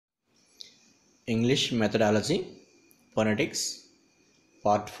English methodology phonetics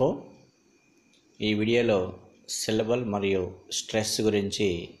part 4. ఈ వీడియోలో syllable మరియు స్ట్రెస్ గురించి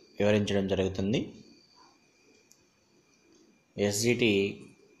వివరించడం జరుగుతుంది. ఎస్జిటి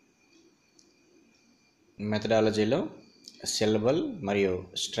మెథడాలజీలో సిలబల్ మరియు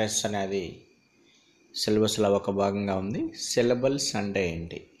స్ట్రెస్ అనేది సిలబస్లో ఒక భాగంగా ఉంది. సిలబల్స్ అంటే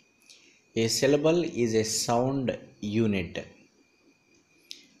ఏంటి? ఏ syllable is a sound unit.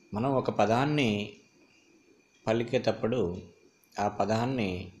 మనం ఒక పదాన్ని పలికేటప్పుడు ఆ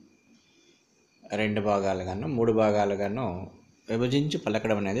పదాన్ని 2 భాగాలుగాను 3 భాగాలుగాను విభజించి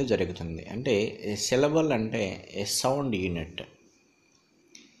పలకడం అనేది జరుగుతుంది. అంటే సిలబల్ అంటే ఏ సౌండ్ యూనిట్.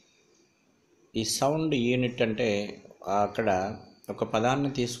 ఈ సౌండ్ యూనిట్ అంటే అక్కడ ఒక పదాన్ని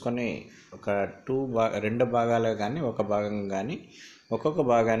తీసుకొని ఒక 2 భాగాలు కానీ ఒక భాగం కానీ ఒక్కొక్క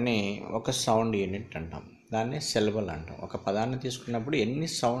భాగాన్ని ఒక సౌండ్ యూనిట్ అంటాం. దాన్ని సిలబల్ అంటాం. ఒక పదాన్ని తీసుకున్నప్పుడు ఎన్ని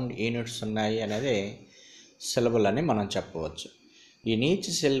సౌండ్ యూనిట్స్ ఉన్నాయి అనేది సిలబల్ అని మనం చెప్పవచ్చు. In each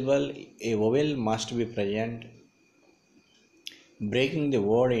syllable A vowel must be present. Breaking the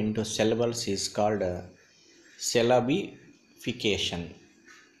word into syllables is called syllabification.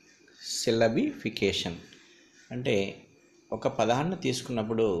 Syllabification అంటే ఒక పదాన్ని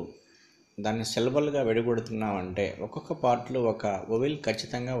తీసుకున్నప్పుడు దాన్ని సిలబల్గా విడగొడుతున్నామంటే ఒక్కొక్క పార్ట్లో ఒక వొవెల్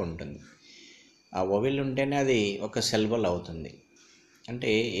ఖచ్చితంగా ఉంటుంది. ఆ వొవెల్ ఉంటేనే అది ఒక సిలబల్ అవుతుంది.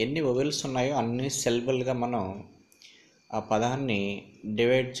 అంటే ఎన్ని వొవెల్స్ ఉన్నాయో అన్ని సిలబల్గా మనం ఆ పదాన్ని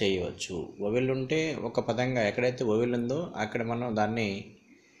డివైడ్ చేయవచ్చు. వొవెల్ ఉంటే ఒక పదంగా ఎక్కడైతే వొవెల్ ఉందో అక్కడ మనం దాన్ని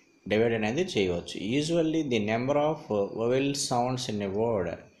డివైడ్ అనేది చేయవచ్చు. Usually the number of vowel sounds in a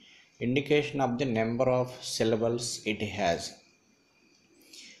word indication of the number of syllables it has.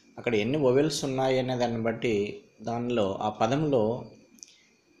 అక్కడ ఎన్ని వొవెల్స్ ఉన్నాయి అనే దాన్ని బట్టి దానిలో ఆ పదంలో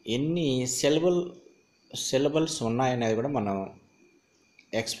ఎన్ని సిలబల్స్ ఉన్నాయనేది కూడా మనం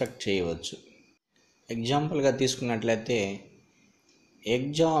ఎక్స్పెక్ట్ చేయవచ్చు. ఎగ్జాంపుల్గా తీసుకున్నట్లయితే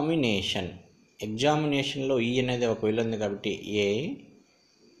ఎగ్జామినేషన్లో ఈ అనేది ఒక వొవెల్ ఉంది కాబట్టి ఏ,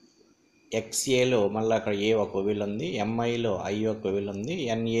 ఎక్స్ఏలో మళ్ళీ అక్కడ ఏ ఒక వొవెల్ ఉంది, ఎంఐలో ఐ ఒక వొవెల్ ఉంది,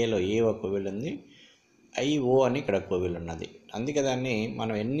 ఎన్ఏలో ఏ ఒక వొవెల్ ఉంది, ఐఓ అని ఇక్కడ ఒక వొవెల్ ఉన్నది. అందుకే దాన్ని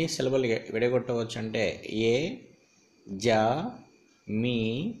మనం ఎన్ని సిలబల్ విడగొట్టవచ్చు అంటే ఏ, జా, మీ,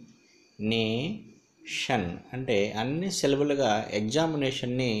 నే, షన్ అంటే అన్ని సిలబుల్గా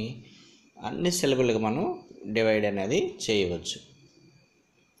ఎగ్జామినేషన్ని అన్ని సిలబుల్గా మనం డివైడ్ అనేది చేయవచ్చు.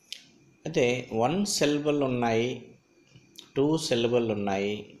 అయితే 1 సిలబుల్ ఉన్నాయి, 2 సిలబుల్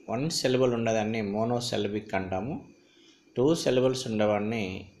ఉన్నాయి. 1 సిలబుల్ ఉండేదాన్ని మోనోసిలబిక్ అంటాము. 2 సిలబుల్స్ ఉండేవాడిని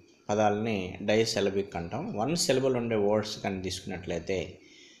పదాలని డైసిలబిక్ అంటాం. 1 సిలబుల్ ఉండే వర్డ్స్ కానీ తీసుకున్నట్లయితే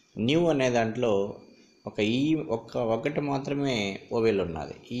న్యూ అనే దాంట్లో ఒకటి మాత్రమే వొవెల్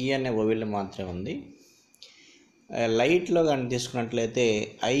ఉన్నది. ఈ అనే వొవెల్ మాత్రమే ఉంది. లైట్లో కానీ తీసుకున్నట్లయితే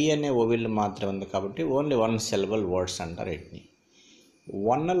ఐ అనే వొవెల్ మాత్రమే ఉంది కాబట్టి ఓన్లీ 1 సిలబుల్ వర్డ్స్ అంటారు వీటిని.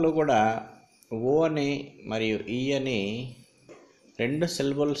 1లో కూడా ఓ అని మరియు ఈ అని 2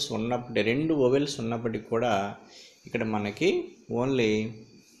 సిలబుల్స్ ఉన్నప్పటికీ 2 వొవెల్స్ ఉన్నప్పటికీ కూడా ఇక్కడ మనకి ఓన్లీ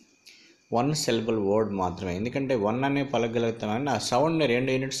 1 సిలబుల్ వర్డ్ మాత్రమే. ఎందుకంటే 1 అనే పలకగలుగుతామని ఆ సౌండ్ని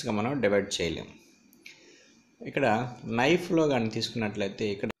 2 యూనిట్స్గా మనం డివైడ్ చేయలేము. ఇక్కడ నైఫ్లో కానీ తీసుకున్నట్లయితే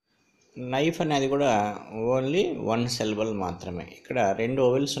ఇక్కడ నైఫ్ అనేది కూడా ఓన్లీ 1 సిలబుల్ మాత్రమే. ఇక్కడ 2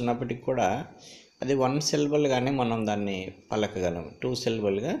 వొవెల్స్ ఉన్నప్పటికీ కూడా అది 1 సిలబుల్గానే మనం దాన్ని పలకగలం, 2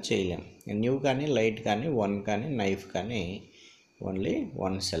 సిలబుల్గా చేయలేం. న్యూ కానీ లైట్ కానీ 1 కానీ నైఫ్ కానీ ఓన్లీ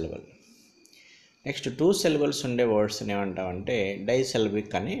 1 సిలబుల్. నెక్స్ట్ 2 సిలబుల్స్ ఉండే వర్డ్స్ని ఏమంటామంటే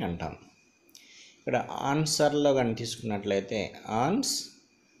డైసిలబిక్ అని అంటాం. ఇక్కడ ఆన్సర్లో కానీ తీసుకున్నట్లయితే ఆన్స్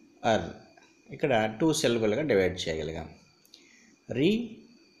అర్ ఇక్కడ 2 సిలబుల్గా డివైడ్ చేయగలిగాం.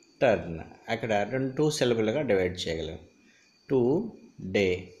 రిటర్న్ అక్కడ 2 సిలబుల్గా డివైడ్ చేయగలిగాం. To day.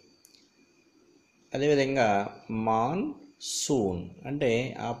 అదేవిధంగా మాన్సూన్ అంటే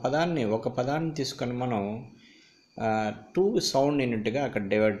ఒక పదాన్ని తీసుకొని మనం 2 సౌండ్ యూనిట్గా అక్కడ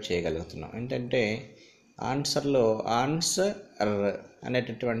డివైడ్ చేయగలుగుతున్నాం. ఏంటంటే ఆన్సర్లో ఆన్సర్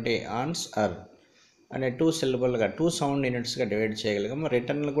అనేటటువంటి ఆన్సర్ అనే 2 సిలబుల్గా 2 సౌండ్ యూనిట్స్గా డివైడ్ చేయగలిగాం.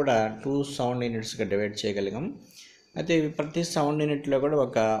 రిటర్న్లు కూడా 2 సౌండ్ యూనిట్స్గా డివైడ్ చేయగలిగాం. అయితే ప్రతి సౌండ్ యూనిట్లో కూడా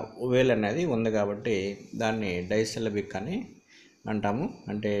ఒక వొవెల్ అనేది ఉంది కాబట్టి దాన్ని డైసిలబిక్ అని అంటాము.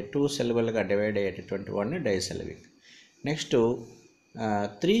 అంటే 2 సిలబుల్గా డివైడ్ అయ్యేటటువంటి వాడిని డైసిలబిక్. నెక్స్ట్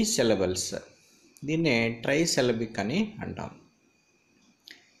 3 సిలబుల్స్ దీన్నే ట్రైసిలబిక్ అని అంటాం.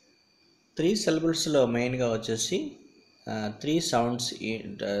 3 సిలబుల్స్లో మెయిన్గా వచ్చేసి 3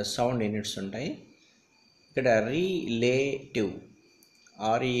 సౌండ్ యూనిట్స్ ఉంటాయి. ఇక్కడ రిలేటివ్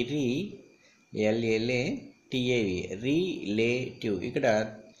RELATIV రిలేటివ్ ఇక్కడ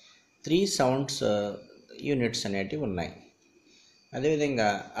 3 సౌండ్స్ యూనిట్స్ అనేటివి ఉన్నాయి. అదేవిధంగా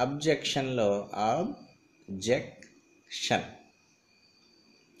అబ్జెక్షన్లో ఆబ్జెక్షన్,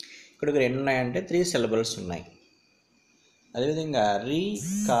 ఇక్కడ రెండు ఉన్నాయంటే 3 syllables ఉన్నాయి. అదేవిధంగా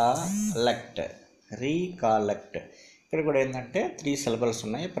రీకాలెక్ట్, ఇక్కడ కూడా ఏంటంటే 3 syllables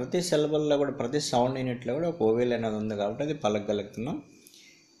ఉన్నాయి. ప్రతి సిలబల్లో కూడా ప్రతి సౌండ్ యూనిట్లో కూడా ఒక ఓవెల్ అనేది ఉంది కాబట్టి అది పలకగలుగుతున్నాం.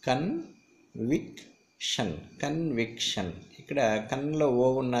 కన్విక్షన్, ఇక్కడ కన్లో ఓ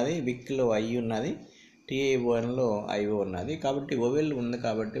ఉన్నది, విక్లో ఐ ఉన్నది, టీఐఓన్లో ఐఓ ఉన్నది. కాబట్టి ఓవెల్ ఉంది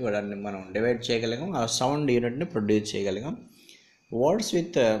కాబట్టి వాటిని మనం డివైడ్ చేయగలిగాం, ఆ సౌండ్ యూనిట్ని ప్రొడ్యూస్ చేయగలిగాం. Words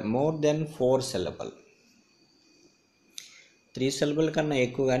with more than 4 syllables, 3 syllables కన్నా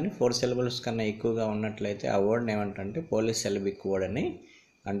ఎక్కువ కానీ 4 syllables కన్నా ఎక్కువగా ఉన్నట్లయితే ఆ వర్డ్ని ఏమంటే పోలీసెలబిక్ వర్డ్ అని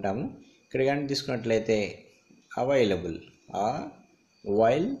అంటాము. ఇక్కడ కానీ తీసుకున్నట్లయితే అవైలబుల్,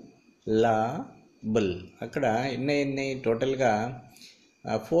 అక్కడ ఎన్ని టోటల్గా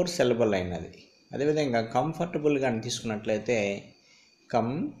 4 syllables అయినది. అదేవిధంగా కంఫర్టబుల్ కానీ తీసుకున్నట్లయితే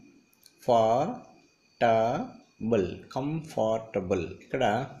కంఫర్టబుల్, ఇక్కడ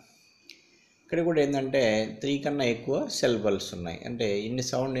కూడా ఏంటంటే 3 కన్నా ఎక్కువ syllables ఉన్నాయి. అంటే ఇన్ని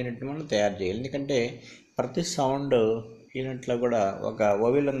సౌండ్ యూనిట్ మనం తయారు చేయాలి, ఎందుకంటే ప్రతి సౌండ్ యూనిట్లో కూడా ఒక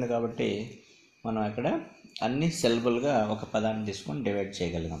ఓవెల్ ఉంది కాబట్టి మనం ఇక్కడ అన్ని సిలబుల్గా ఒక పదాన్ని తీసుకొని డివైడ్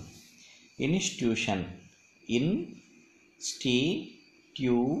చేయగలిగాం. ఇన్స్టిట్యూషన్,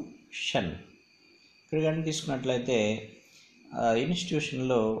 ఇక్కడ కానీ తీసుకున్నట్లయితే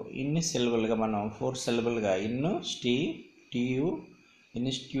ఇన్స్టిట్యూషన్లో ఇన్ని సిలబుల్గా మనం 4 syllableగా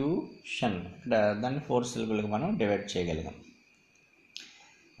ఇన్స్టిట్యూషన్, ఇక్కడ దాన్ని 4 syllableగా మనం డివైడ్ చేయగలిగాం.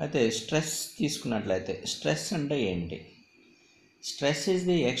 అయితే స్ట్రెస్ తీసుకున్నట్లయితే స్ట్రెస్ అంటే ఏంటి? Stress is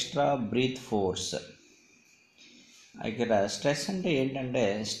the extra breath force. ఇక్కడ స్ట్రెస్ అంటే ఏంటంటే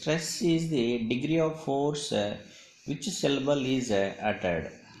stress is the degree of force which syllable is అటెడ్.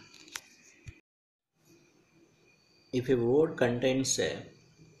 If a word contains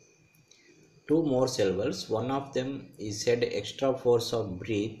 2 more syllables, one of them is said extra force of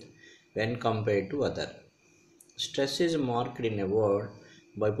breath when compared to other. Stress is marked in a word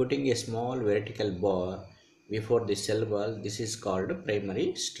by putting a small vertical bar before the syllable. This is called primary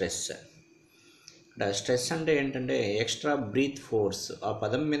stress. Stress అంటే ఏంటంటే extra breath force. ఆ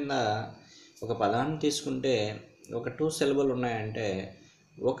పదం మీద ఒక పదాన్ని తీసుకుంటే ఒక 2 syllables ఉన్నాయంటే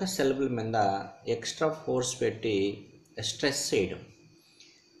ఒక syllable మీద ఎక్స్ట్రా ఫోర్స్ పెట్టి స్ట్రెస్ చేయడం.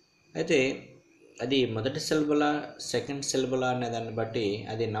 అయితే అది మొదటి సిలబలా సెకండ్ సిలబలా అనే దాన్ని బట్టి,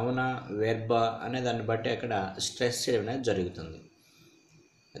 అది నౌనా వెర్బా అనే దాన్ని బట్టి అక్కడ స్ట్రెస్ చేయడం అనేది జరుగుతుంది.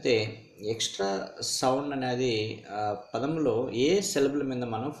 అయితే ఎక్స్ట్రా సౌండ్ అనేది పదంలో ఏ సిలబుల్ మీద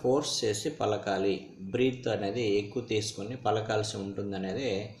మనం ఫోర్స్ చేసి పలకాలి, బ్రీత్ అనేది ఎక్కువ తీసుకొని పలకాల్సి ఉంటుంది అనేది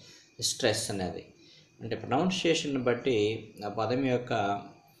స్ట్రెస్ అనేది. అంటే ప్రొనౌన్సియేషన్ బట్టి ఆ పదం యొక్క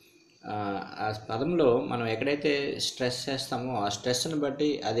ఆ పదంలో మనం ఎక్కడైతే స్ట్రెస్ చేస్తామో ఆ స్ట్రెస్ని బట్టి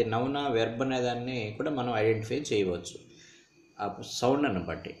అది నౌనా వెర్బ్ అనే దాన్ని కూడా మనం ఐడెంటిఫై చేయవచ్చు. ఆ సౌండ్ని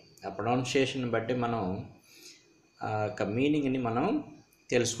బట్టి, ఆ ప్రొనౌన్సియేషన్ బట్టి మనం ఆ యొక్క మీనింగ్ని మనం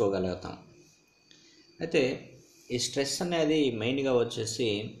తెలుసుకోగలుగుతాం. అయితే ఈ స్ట్రెస్ అనేది మెయిన్గా వచ్చేసి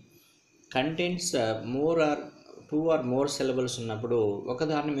కంటెంట్స్ 2 or more syllables ఉన్నప్పుడు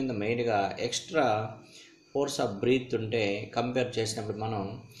ఒకదాని మీద మెయిన్గా ఎక్స్ట్రా ఫోర్స్ ఆఫ్ బ్రీత్ ఉంటే కంపేర్ చేసినప్పుడు మనం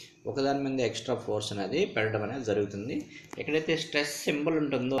ఒకదాని మీద ఎక్స్ట్రా ఫోర్స్ అనేది పెట్టడం అనేది జరుగుతుంది. ఎక్కడైతే స్ట్రెస్ సింబల్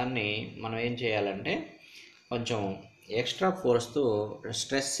ఉంటుందో దాన్ని మనం ఏం చేయాలంటే కొంచెం ఎక్స్ట్రా ఫోర్స్తో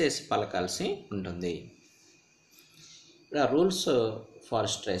స్ట్రెస్ చేసి పలకాల్సి ఉంటుంది. Rules for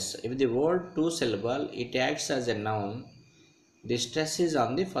stress. If the word 2 syllable it acts as a noun, the stress is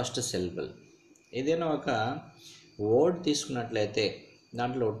on the first syllable. ఏదైనా ఒక వర్డ్ తీసుకున్నట్లయితే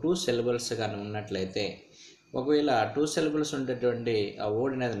దాంట్లో 2 syllables కానీ ఉన్నట్లయితే, ఒకవేళ 2 syllables ఉండేటువంటి ఆ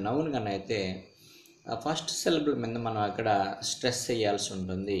వర్డ్ అనేది నౌన్ కానీ అయితే ఆ ఫస్ట్ syllable మీద మనం అక్కడ స్ట్రెస్ చేయాల్సి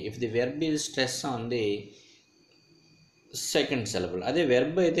ఉంటుంది. If the verb is stress on the second syllable, అదే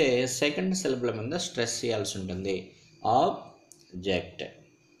వెర్బ్ అయితే సెకండ్ syllable మీద స్ట్రెస్ చేయాల్సి ఉంటుంది. ఆబ్జెక్ట్,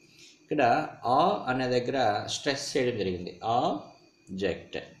 ఇక్కడ ఆ అనే దగ్గర స్ట్రెస్ చేయడం జరిగింది,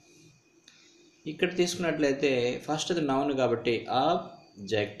 ఆబ్జెక్ట్. ఇక్కడ తీసుకున్నట్లయితే ఫస్ట్ అది నౌన్ కాబట్టి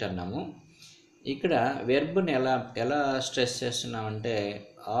ఆబ్జెక్ట్ అన్నాము. ఇక్కడ వెర్బ్ని ఎలా స్ట్రెస్ చేస్తున్నామంటే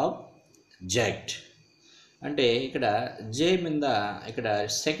ఆబ్జెక్ట్. అంటే ఇక్కడ జే మీద ఇక్కడ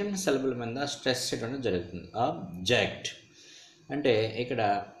సెకండ్ syllable మీద స్ట్రెస్ చేయడం జరుగుతుంది. ఆబ్జెక్ట్ అంటే ఇక్కడ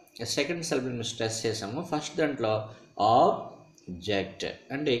సెకండ్ syllable మీద స్ట్రెస్ చేసాము, ఫస్ట్ దాంట్లో ఆబ్జెక్ట్.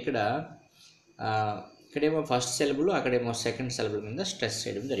 అంటే ఇక్కడేమో ఫస్ట్ syllable, అక్కడేమో సెకండ్ syllable మీద స్ట్రెస్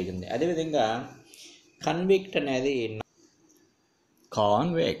చేయడం జరిగింది. అదేవిధంగా కన్విక్ట్ అనేది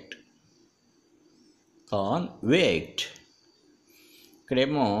కాన్వెక్ట్,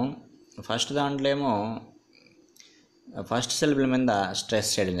 ఇక్కడేమో ఫస్ట్ దాంట్లో ఏమో ఫస్ట్ సిలబుల్ మీద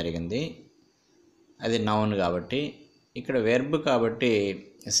స్ట్రెస్ చేయడం జరిగింది, అది నౌన్ కాబట్టి. ఇక్కడ వెర్బ్ కాబట్టి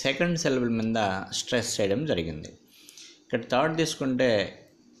సెకండ్ సిలబుల్ మీద స్ట్రెస్ చేయడం జరిగింది. ఇక్కడ థర్డ్ తీసుకుంటే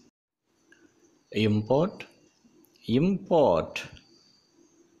ఇంపోర్ట్